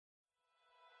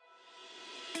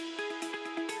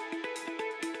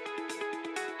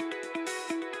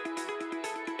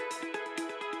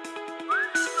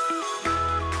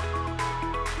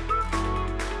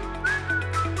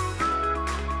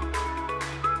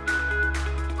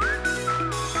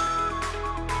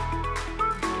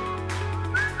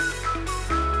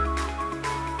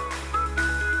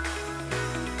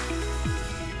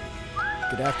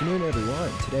afternoon, everyone.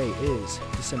 Today is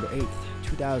December 8th,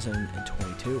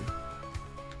 2022.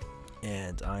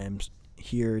 And I am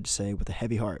here to say with a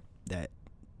heavy heart that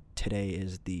today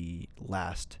is the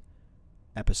last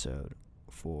episode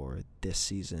for this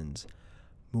season's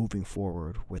Moving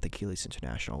Forward with Achilles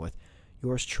International with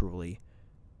yours truly,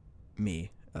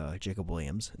 me, Jacob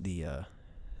Williams, the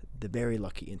very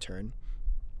lucky intern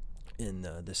in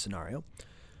this scenario.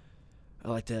 I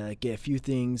like to get a few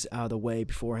things out of the way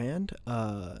beforehand.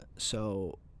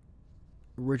 So,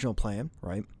 original plan,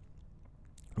 right,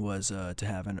 was to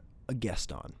have a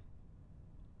guest on.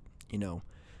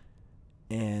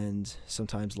 And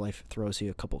sometimes life throws you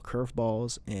a couple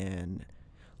curveballs, and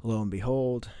lo and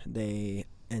behold, they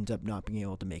end up not being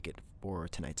able to make it for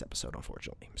tonight's episode,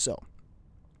 unfortunately. So,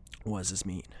 what does this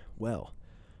mean? Well,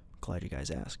 glad you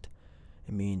guys asked.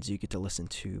 It means you get to listen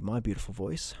to my beautiful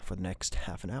voice for the next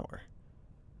half an hour.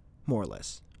 More or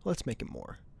less. Let's make it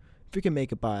more. If we can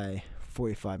make it by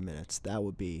 45 minutes, that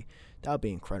would be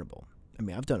incredible. I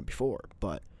mean, I've done it before,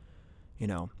 but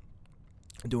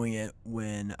doing it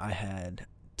when I had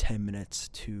 10 minutes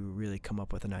to really come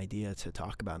up with an idea to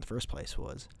talk about in the first place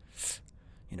was,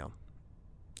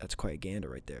 that's quite a gander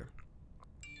right there.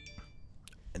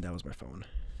 And that was my phone.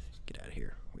 Get out of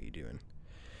here. What are you doing?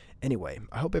 Anyway,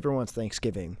 I hope everyone's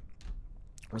Thanksgiving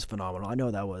was phenomenal. I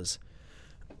know that was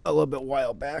a little bit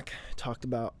while back. Talked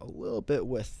about a little bit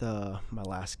with my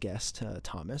last guest,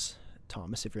 Thomas.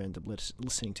 Thomas, if you're end up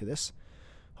listening to this,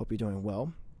 hope you're doing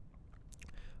well.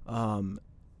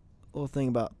 Little thing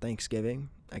about Thanksgiving,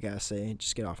 I gotta say,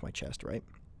 just get off my chest, right?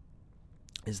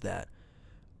 Is that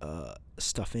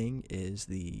stuffing is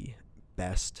the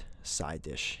best side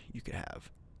dish you could have.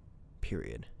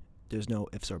 Period. There's no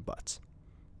ifs or buts.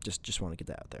 Just want to get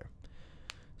that out there.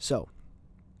 So,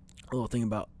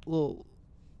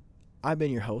 I've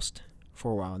been your host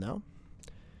for a while now,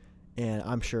 and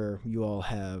I'm sure you all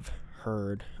have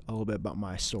heard a little bit about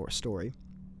my story,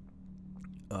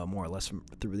 more or less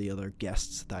through the other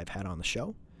guests that I've had on the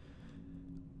show.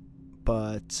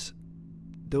 But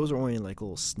those are only like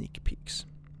little sneak peeks.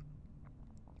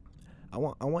 I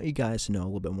want you guys to know a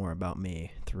little bit more about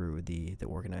me through the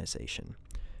organization.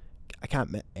 I kind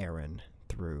of met Aaron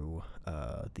through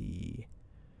the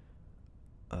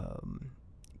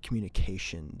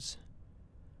communications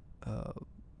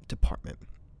department.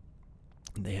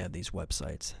 They have these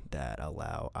websites that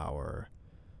allow our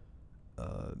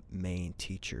main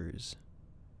teachers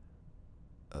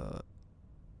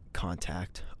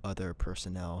contact other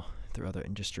personnel through other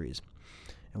industries,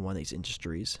 and one of these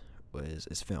industries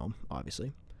is film,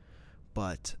 obviously,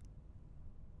 but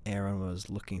Aaron was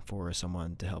looking for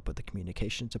someone to help with the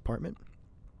communications department,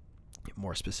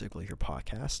 more specifically your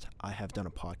podcast. I have done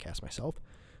a podcast myself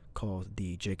called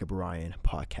the Jacob Ryan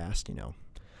Podcast.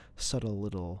 Subtle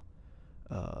little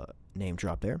name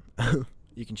drop there.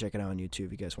 You can check it out on YouTube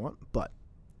if you guys want, but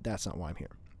that's not why I'm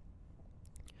here.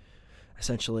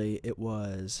 Essentially, it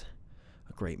was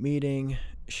a great meeting.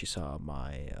 She saw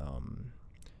my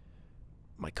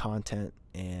my content,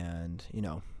 and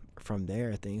from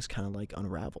there things kind of like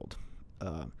unraveled.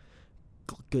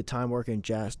 Good time working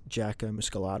Jack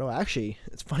Muscolato. Actually,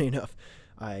 it's funny enough,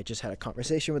 I just had a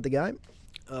conversation with the guy,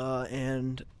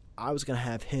 and I was gonna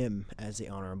have him as the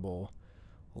honorable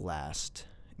last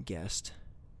guest.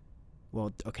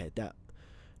 Well, okay, that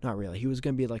not really. He was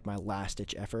gonna be like my last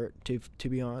ditch effort. To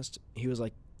be honest, he was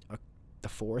like the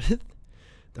fourth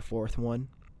one.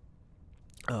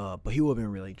 But he would have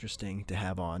been really interesting to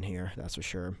have on here, that's for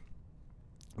sure.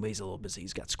 But he's a little busy.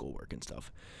 He's got schoolwork and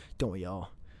stuff. Don't we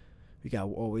all? We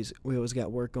always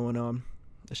got work going on.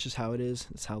 That's just how it is.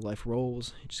 That's how life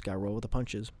rolls. You just gotta roll with the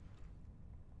punches.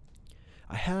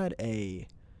 I had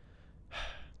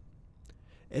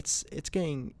it's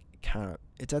getting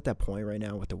it's at that point right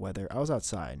now with the weather. I was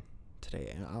outside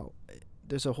today, and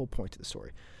there's a whole point to the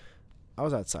story. I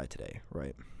was outside today,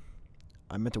 right?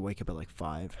 I meant to wake up at like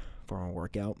 5 for a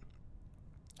workout.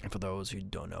 And for those who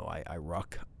don't know, I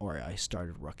ruck, or I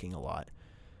started rucking a lot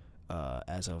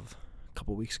as of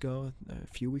a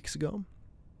few weeks ago.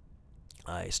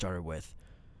 I started with,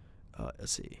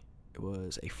 it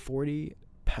was a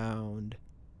 40-pound,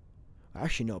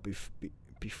 actually no,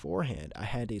 beforehand, I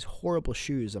had these horrible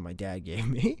shoes that my dad gave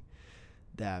me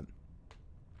and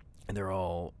they're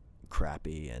all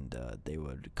crappy, and they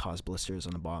would cause blisters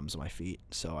on the bottoms of my feet,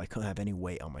 so I couldn't have any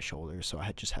weight on my shoulders, so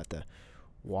I just had to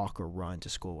walk or run to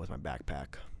school with my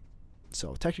backpack.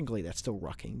 So technically that's still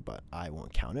rucking, but I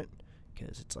won't count it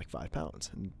because it's like 5 pounds,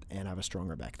 and I have a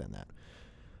stronger back than that.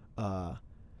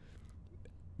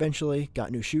 Eventually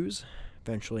got new shoes,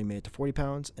 eventually made it to 40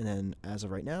 pounds, and then as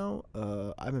of right now,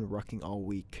 I've been rucking all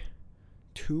week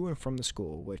to and from the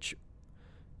school, which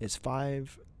is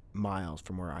 5 miles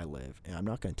from where I live. And I'm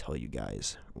not going to tell you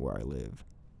guys where I live.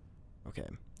 Okay,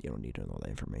 you don't need to know that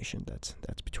information. That's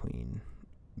between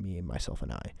me and myself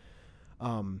and I.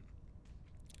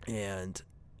 And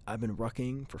I've been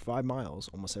rucking for 5 miles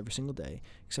almost every single day,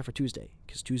 except for Tuesday,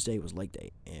 because Tuesday was leg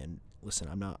day. And listen,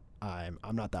 I'm not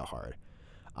that hard.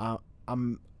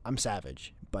 I'm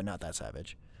savage, but not that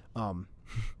savage.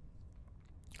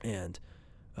 And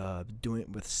doing it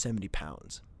with 70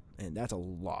 pounds, and that's a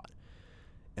lot.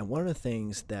 And one of the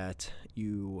things that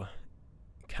you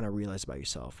kind of realize about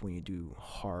yourself when you do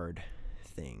hard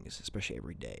things, especially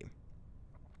every day,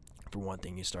 for one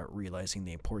thing, you start realizing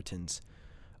the importance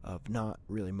of not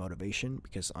really motivation,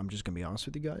 because I'm just going to be honest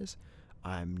with you guys,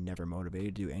 I'm never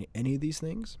motivated to do any of these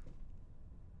things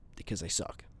because they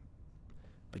suck.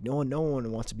 Like no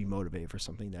one wants to be motivated for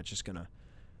something that's just going to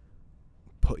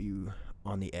put you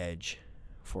on the edge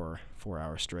for 4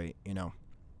 hours straight,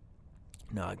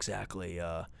 Not exactly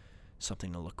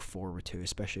something to look forward to,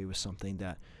 especially with something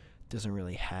that doesn't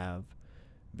really have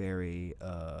very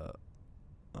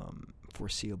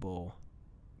foreseeable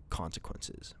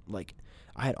consequences. Like,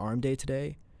 I had arm day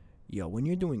today. When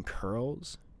you're doing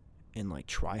curls and like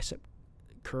tricep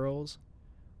curls,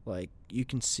 like, you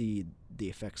can see the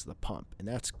effects of the pump, and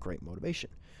that's great motivation.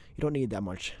 You don't need that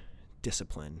much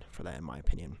discipline for that, in my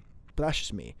opinion. But that's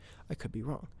just me. I could be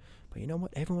wrong. But you know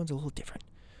what? Everyone's a little different.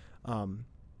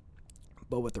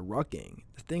 But with the rucking,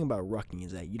 the thing about rucking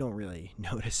is that you don't really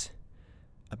notice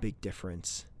a big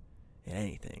difference in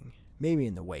anything. Maybe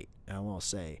in the weight. And I will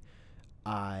say,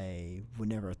 I would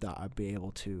never have thought I'd be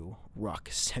able to ruck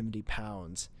 70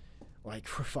 pounds like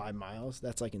for 5 miles.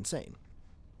 That's like insane.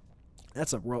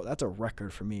 That's a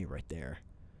record for me right there,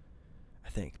 I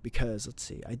think. Because, let's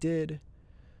see, I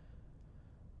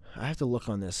have to look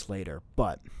on this later,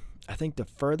 but I think the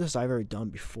furthest I've ever done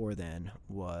before then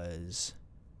was,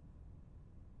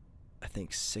 I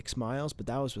think, 6 miles, but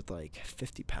that was with like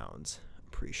 50 pounds, I'm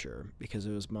pretty sure, because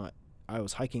I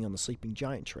was hiking on the Sleeping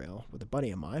Giant Trail with a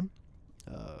buddy of mine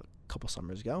a couple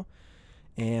summers ago,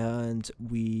 and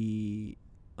we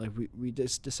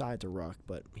just decided to ruck,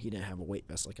 but he didn't have a weight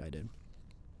vest like I did.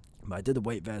 But I did the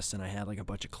weight vest, and I had like a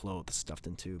bunch of clothes stuffed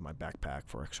into my backpack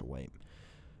for extra weight.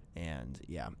 And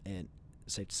yeah, and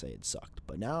safe to say it sucked.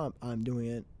 But now I'm doing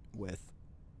it with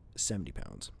 70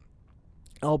 pounds.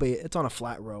 Albeit it's on a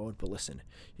flat road, but listen,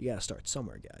 you gotta start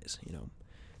somewhere, guys. You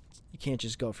can't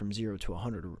just go from 0 to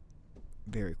 100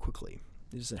 very quickly.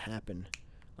 It doesn't happen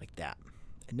like that.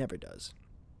 It never does.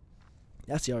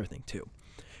 That's the other thing too.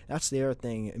 That's the other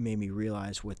thing it made me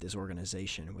realize with this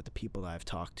organization, with the people that I've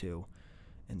talked to,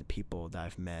 and the people that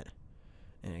I've met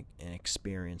and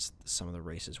experienced some of the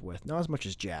races with. Not as much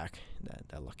as Jack,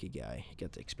 that lucky guy. He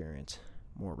got to experience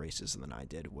more races than I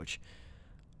did, which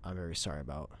I'm very sorry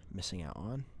about missing out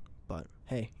on. But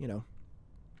hey,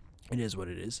 it is what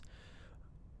it is.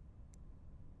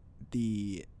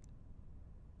 The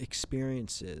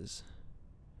experiences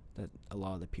that a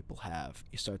lot of the people have,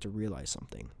 you start to realize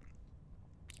something.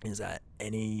 Is that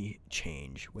any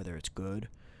change, whether it's good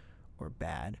or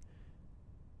bad,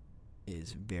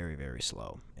 is very, very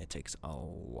slow. It takes a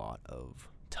lot of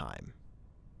time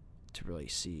to really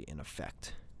see an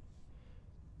effect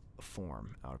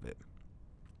form out of it.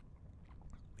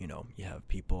 You have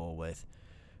people with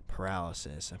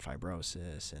paralysis and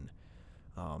fibrosis and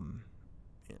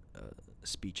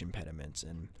speech impediments,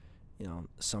 and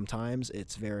sometimes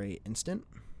it's very instant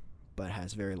but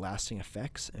has very lasting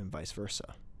effects, and vice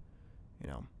versa.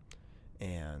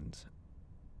 And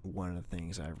one of the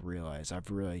things I've realized, I've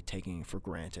really taken for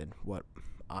granted what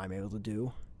I'm able to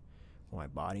do, what my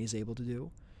body is able to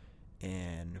do,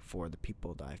 and for the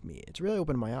people that I've met. It's really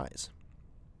opened my eyes.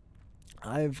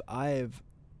 I've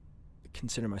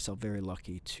considered myself very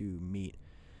lucky to meet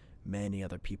many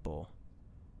other people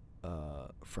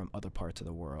from other parts of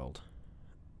the world.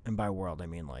 And by world, I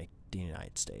mean like the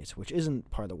United States, which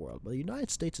isn't part of the world, but the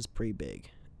United States is pretty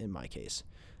big in my case.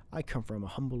 I come from a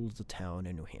humble little town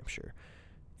in New Hampshire.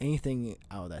 Anything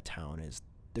out of that town is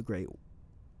the great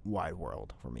wide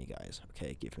world for me, guys.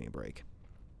 Okay, give me a break.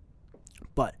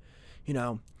 But,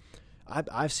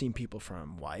 I've seen people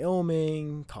from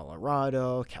Wyoming,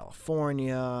 Colorado,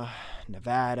 California,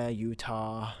 Nevada,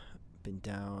 Utah, been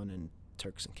down in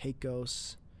Turks and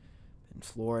Caicos, in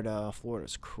Florida.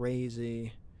 Florida's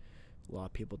crazy. A lot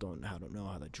of people don't know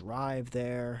how to drive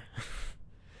there.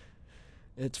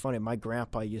 It's funny, my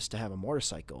grandpa used to have a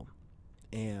motorcycle,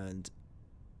 and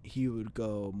he would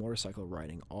go motorcycle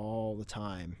riding all the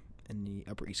time in the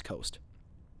Upper East Coast,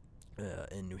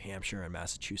 in New Hampshire and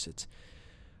Massachusetts.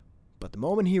 But the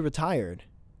moment he retired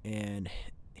and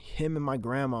him and my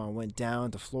grandma went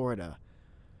down to Florida.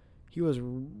 He was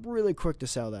really quick to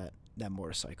sell that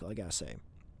motorcycle, I gotta say.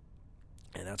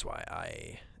 And that's why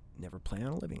I never plan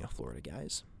on living in Florida,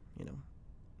 guys. You know,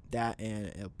 that, and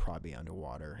it'll probably be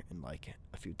underwater in like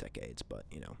a few decades, but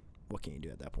you know, what can you do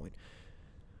at that point?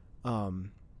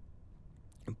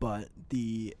 But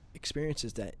the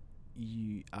experiences that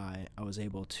I was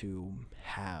able to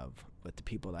have with the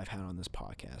people that I've had on this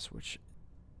podcast, which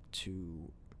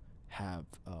to have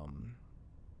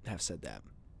said that,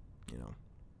 you know,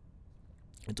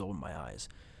 it's opened my eyes,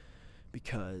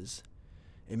 because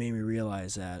it made me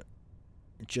realize that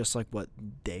just like what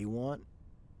they want,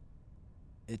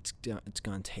 it's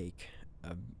gonna take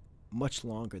much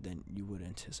longer than you would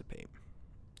anticipate,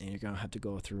 and you're gonna have to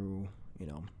go through, you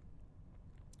know,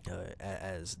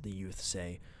 as the youth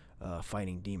say,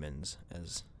 fighting demons,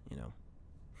 as you know,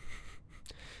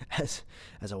 as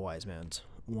a wise man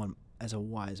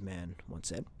once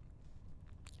said.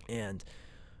 And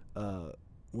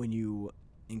when you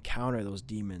encounter those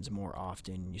demons more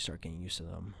often, you start getting used to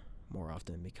them more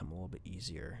often, and become a little bit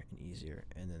easier and easier.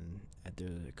 And then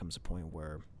there comes a point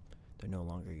where they're no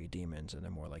longer your demons, and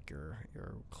they're more like your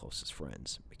closest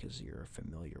friends, because you're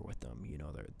familiar with them. You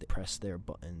know, they press their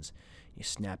buttons, you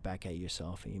snap back at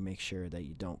yourself, and you make sure that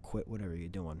you don't quit whatever you're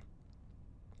doing.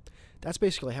 That's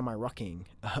basically how my rucking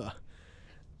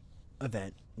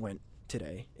event went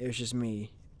today. It was just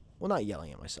me, well, not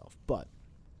yelling at myself, but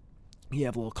you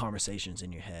have little conversations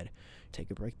in your head. Take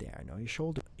a break there. I know your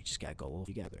shoulder. You just gotta go a little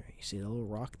together. You see that little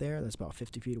rock there? That's about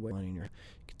 50 feet away. You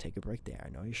can take a break there. I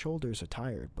know your shoulders are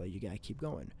tired, but you gotta keep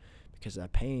going, because of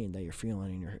that pain that you're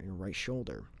feeling in your right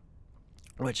shoulder.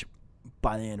 Which,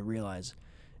 by the end, I realized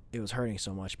it was hurting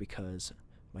so much because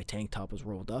my tank top was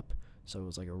rolled up, so it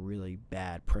was like a really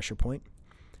bad pressure point.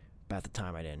 But at the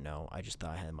time, I didn't know. I just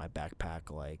thought I had my backpack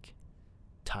like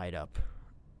tied up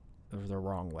the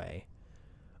wrong way.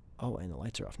 Oh, and the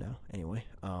lights are off now. Anyway,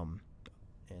 and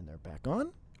they're back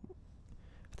on.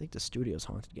 I think the studio's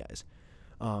haunted, guys.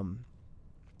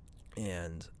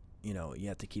 And you know, you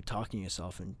have to keep talking to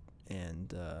yourself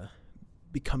and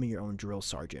becoming your own drill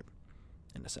sergeant,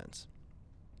 in a sense.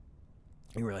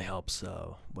 It really helps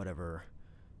whatever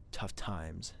tough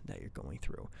times that you're going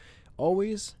through.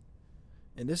 Always,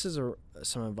 and this is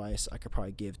some advice I could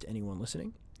probably give to anyone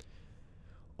listening,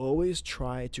 always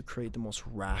try to create the most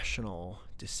rational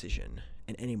decision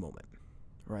in any moment,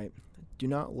 right? Do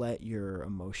not let your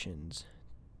emotions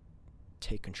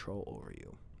take control over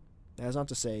you. That's not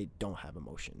to say don't have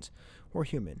emotions. We're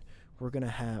human. We're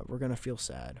gonna feel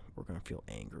sad. We're gonna feel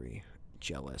angry,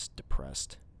 jealous,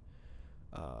 depressed,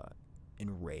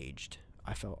 enraged.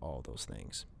 I felt all those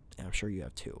things, and I'm sure you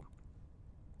have too.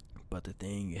 But the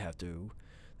thing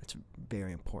that's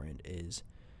very important is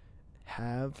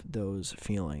have those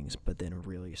feelings, but then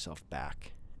reel yourself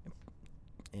back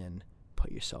and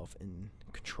put yourself in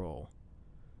control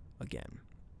again.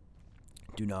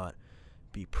 Do not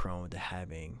be prone to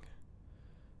having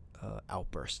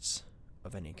outbursts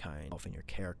of any kind in your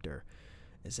character.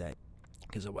 Is that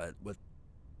because of what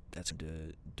that's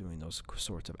into doing those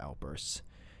sorts of outbursts?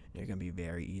 You're going to be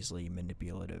very easily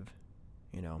manipulative,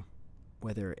 you know,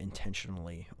 whether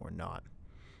intentionally or not.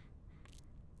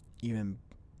 Even,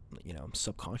 you know,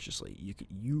 subconsciously,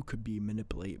 you could be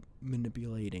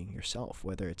manipulating yourself,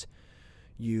 whether it's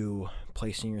you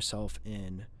placing yourself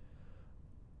in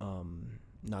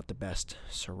not the best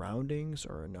surroundings,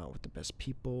 or not with the best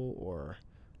people, or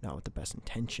not with the best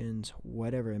intentions,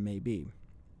 whatever it may be.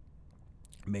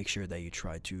 Make sure that you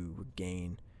try to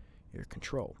regain your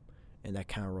control. And that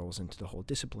kind of rolls into the whole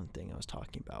discipline thing I was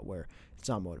talking about, where it's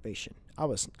not motivation.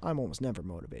 I'm almost never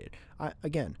motivated.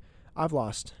 I've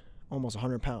lost almost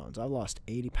 100 pounds. I've lost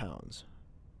 80 pounds.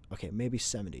 Okay, maybe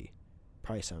 70.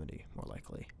 Probably 70, more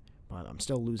likely. But I'm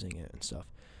still losing it and stuff.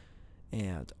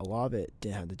 And a lot of it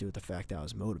didn't have to do with the fact that I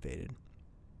was motivated.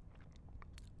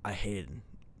 I hated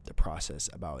the process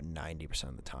about 90%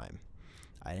 of the time.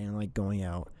 I didn't like going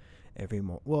out every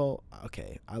morning. Well,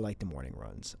 okay, I like the morning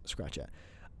runs. Scratch that.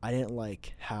 I didn't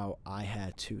like how I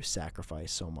had to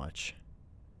sacrifice so much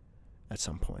at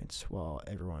some points, while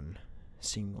everyone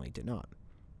seemingly did not.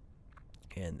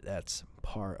 And that's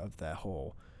part of that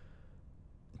whole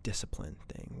discipline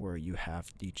thing, where you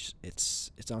have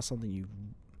it's not something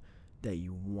that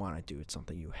you want to do. It's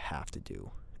something you have to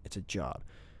do. It's a job.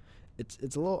 It's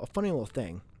a funny little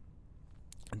thing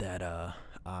that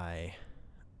I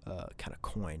kind of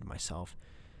coined myself,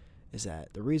 is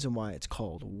that the reason why it's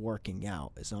called working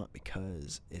out is not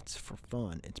because it's for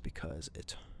fun. It's because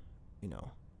it's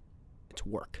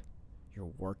work.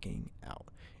 You're working out.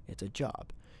 It's a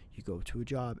job. You go to a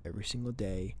job every single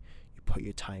day. You You put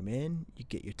your time in, you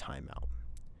get your time out.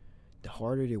 The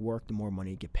harder you work, the more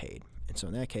money you get paid. And so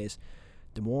in that case,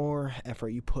 the more effort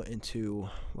you put into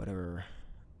whatever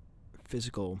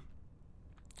physical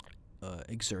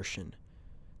exertion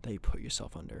that you put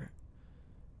yourself under,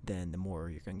 then the more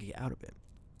you're going to get out of it.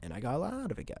 And I got a lot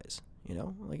out of it, guys. You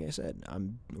know, like I said,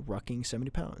 I'm rucking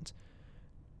 70 pounds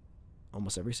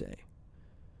almost every day.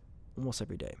 Almost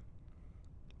every day.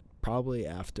 Probably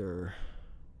after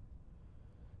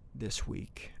this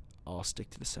week, I'll stick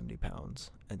to the 70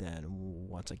 pounds. And then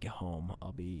once I get home,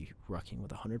 I'll be rucking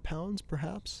with 100 pounds,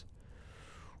 perhaps.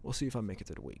 We'll see if I make it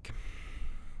to the week.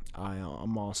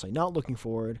 I'm honestly not looking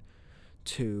forward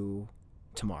to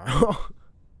tomorrow.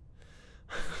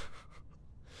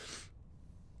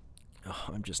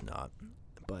 I'm just not.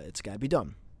 But it's got to be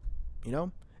done. You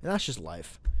know? And that's just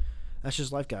life. That's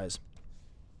just life, guys.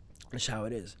 That's how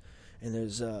it is. And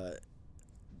there's the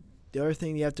other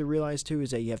thing you have to realize too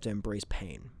is that you have to embrace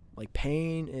pain. Like,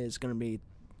 pain is going to be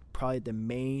probably the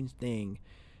main thing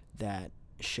that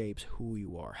shapes who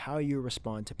you are. How you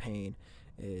respond to pain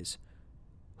is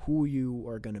who you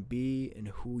are going to be and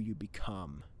who you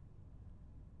become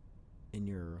in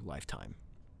your lifetime.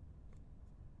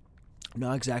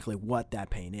 Not exactly what that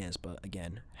pain is, but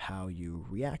again, how you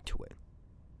react to it.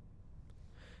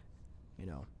 You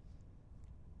know,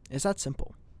 it's that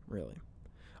simple, really.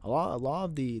 A lot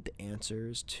of the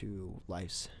answers to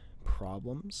life's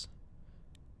problems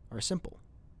are simple.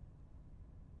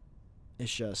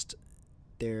 It's just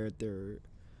they're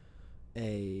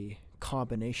a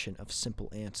combination of simple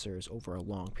answers over a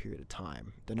long period of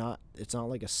time. It's not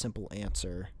like a simple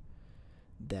answer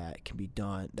that can be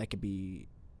done, that could be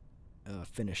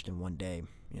finished in one day.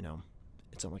 You know,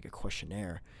 it's not like a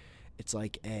questionnaire. It's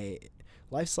like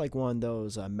life's like one of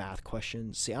those math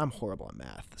questions. See, I'm horrible at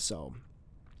math, so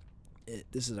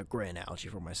this is a great analogy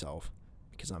for myself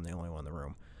because I'm the only one in the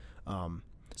room.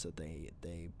 So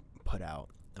they put out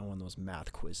one of those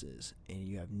math quizzes, and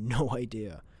you have no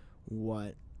idea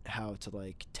how to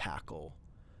like tackle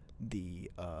the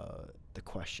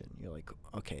question. You're like,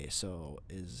 okay, so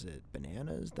is it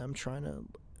bananas that I'm trying to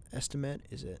estimate?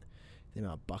 Is it the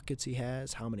amount of buckets he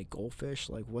has? How many goldfish?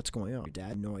 Like, what's going on? Your dad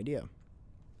had no idea.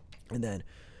 And then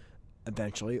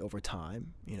eventually, over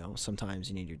time, you know, sometimes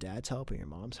you need your dad's help or your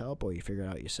mom's help, or you figure it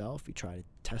out yourself. You try to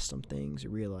test some things. You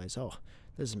realize, oh,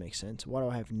 this doesn't make sense. Why do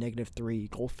I have -3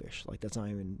 goldfish? Like, that's not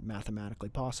even mathematically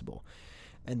possible.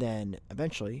 And then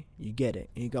eventually you get it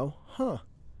and you go, huh,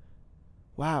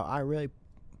 wow, I really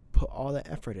put all that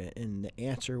effort in, and the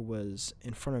answer was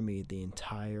in front of me the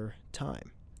entire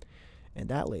time. And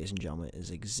that, ladies and gentlemen,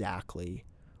 is exactly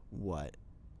what,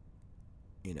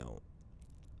 you know,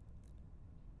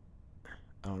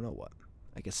 I don't know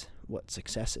what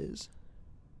success is,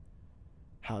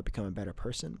 how I become a better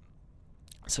person.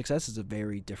 Success is a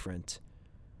very different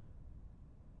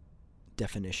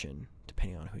definition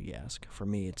depending on who you ask. For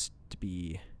me, it's to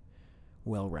be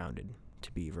well-rounded,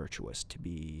 to be virtuous, to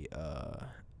be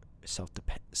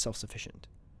self-sufficient.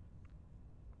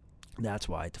 That's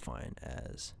why I define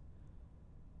as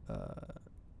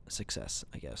success,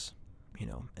 I guess. You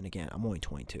know, and again, I'm only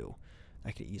 22.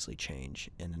 That could easily change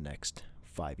in the next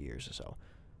 5 years or so.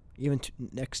 Even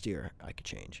next year, I could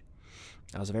change.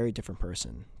 I was a very different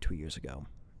person 2 years ago,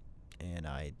 and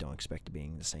I don't expect to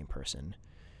being the same person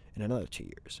in another 2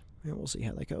 years. And we'll see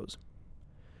how that goes.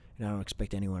 And I don't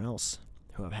expect anyone else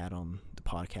who I've had on the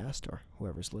podcast or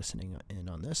whoever's listening in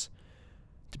on this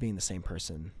to being the same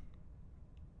person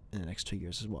in the next 2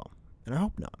 years as well. And I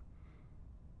hope not.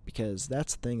 Because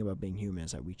that's the thing about being human,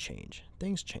 is that we change.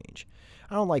 Things change.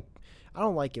 I don't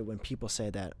like it when people say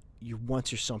that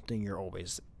once you're something, you're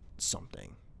always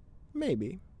something.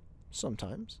 Maybe.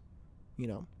 Sometimes. You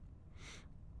know.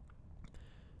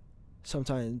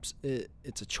 Sometimes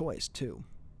it's a choice too.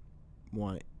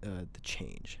 The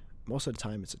change. Most of the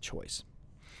time it's a choice.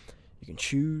 You can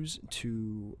choose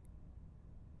to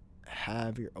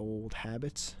have your old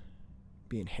habits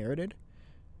be inherited,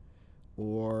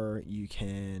 or you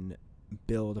can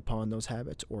build upon those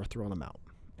habits or throw them out.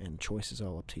 And choice is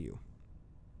all up to you.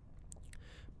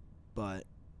 But,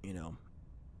 you know,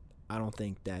 I don't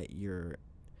think that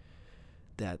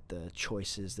the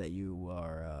choices that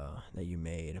you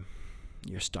made,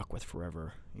 you're stuck with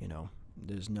forever. You know,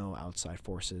 there's no outside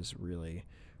forces really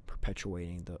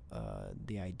perpetuating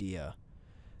the idea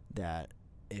that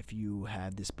if you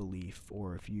have this belief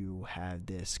or if you have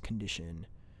this condition,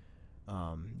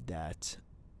 that,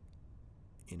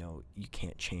 you know, you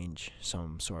can't change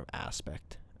some sort of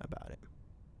aspect about it.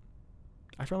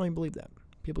 I firmly believe that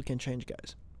people can change,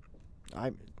 guys.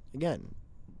 Again,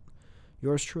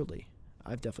 yours truly,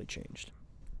 I've definitely changed.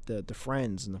 the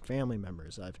friends and the family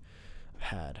members I've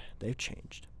had, they've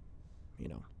changed, you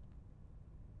know.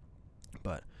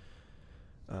 But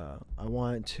I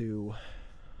wanted to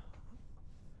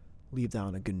leave that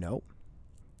on a good note.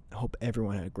 I hope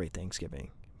everyone had a great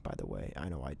Thanksgiving, by the way. I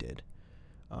know I did.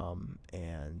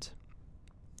 And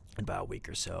in about a week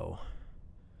or so,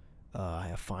 I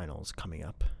have finals coming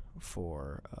up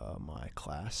for my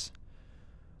class.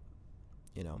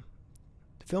 You know,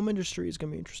 the film industry is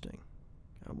going to be interesting,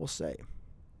 I will say.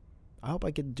 I hope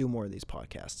I get to do more of these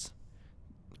podcasts.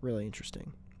 Really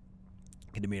interesting.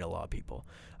 Get to meet a lot of people.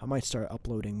 I might start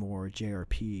uploading more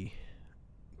JRP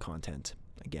content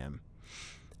again,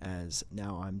 as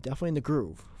now I'm definitely in the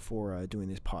groove for doing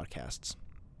these podcasts.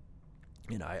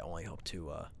 And I only hope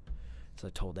to, as I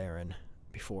told Aaron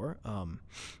before,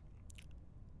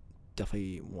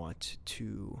 definitely want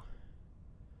to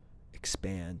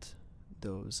expand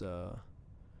those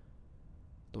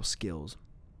skills.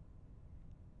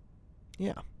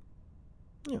 Yeah,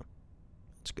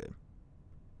 it's good.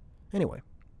 Anyway,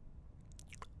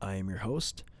 I am your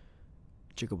host,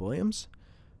 Jacob Williams.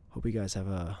 Hope you guys have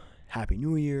a Happy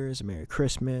New Year's, a Merry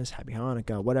Christmas, Happy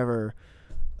Hanukkah, whatever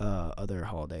other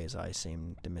holidays I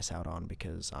seem to miss out on,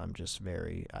 because I'm just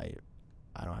I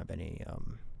don't have any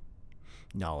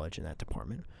knowledge in that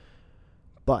department.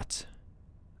 But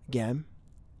again,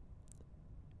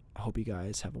 I hope you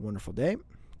guys have a wonderful day.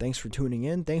 Thanks for tuning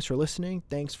in. Thanks for listening.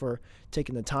 Thanks for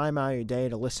taking the time out of your day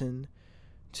to listen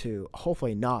to,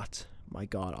 hopefully not my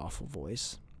god-awful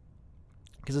voice.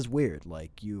 Because it's weird,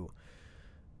 like,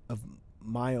 of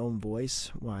my own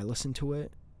voice, when I listen to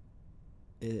it,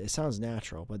 it sounds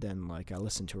natural, but then, like, I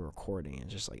listen to a recording, and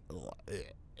it's just like,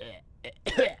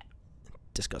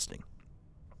 disgusting.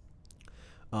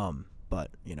 But,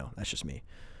 you know, that's just me.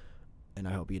 And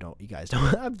I hope you guys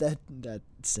don't have that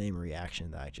same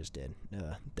reaction that I just did.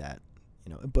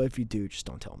 But if you do, just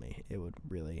don't tell me. It would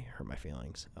really hurt my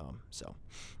feelings. So,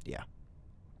 yeah.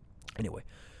 Anyway,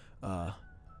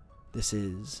 this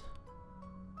is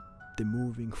the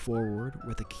Moving Forward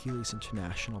with Achilles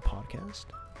International podcast.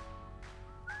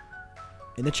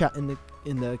 In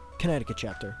the Connecticut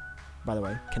chapter, by the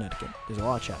way, Connecticut. There's a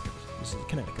lot of chapters. This is the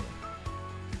Connecticut one.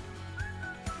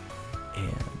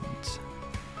 And it's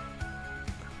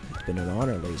been an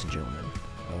honor, ladies and gentlemen,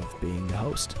 of being the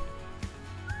host.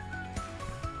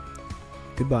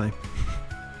 Goodbye.